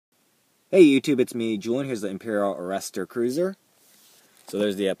Hey YouTube, it's me, Julian. Here's the Imperial Arrestor cruiser. So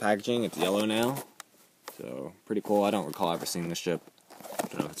there's the packaging. It's yellow now. So pretty cool. I don't recall ever seeing this ship. I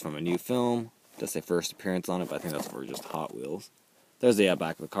don't know if it's from a new film. It does say first appearance on it, but I think that's for just Hot Wheels. There's the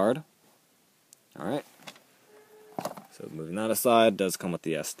back of the card. Alright. So moving that aside, it does come with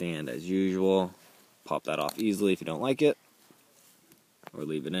the stand as usual. Pop that off easily if you don't like it. Or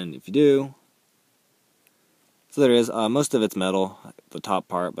leave it in if you do. So there it is. Most of it's metal, the top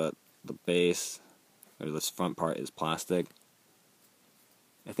part, but the base, or this front part, is plastic.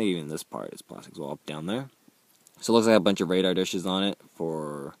 I think even this part is plastic as well, up down there. So it looks like a bunch of radar dishes on it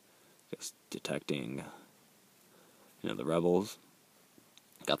for, I guess, detecting, the rebels.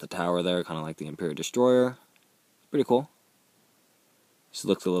 Got the tower there, kind of like the Imperial destroyer. Pretty cool. Just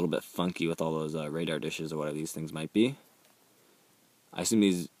looks a little bit funky with all those radar dishes or whatever these things might be. I assume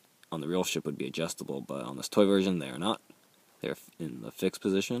these on the real ship would be adjustable, but on this toy version they are not. They're in the fixed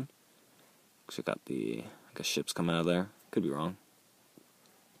position. Looks like got the, I guess, ships coming out of there. Could be wrong.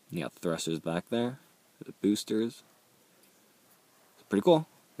 You got the thrusters back there, the boosters. It's pretty cool.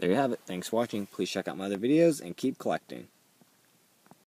 There you have it. Thanks for watching. Please check out my other videos and keep collecting.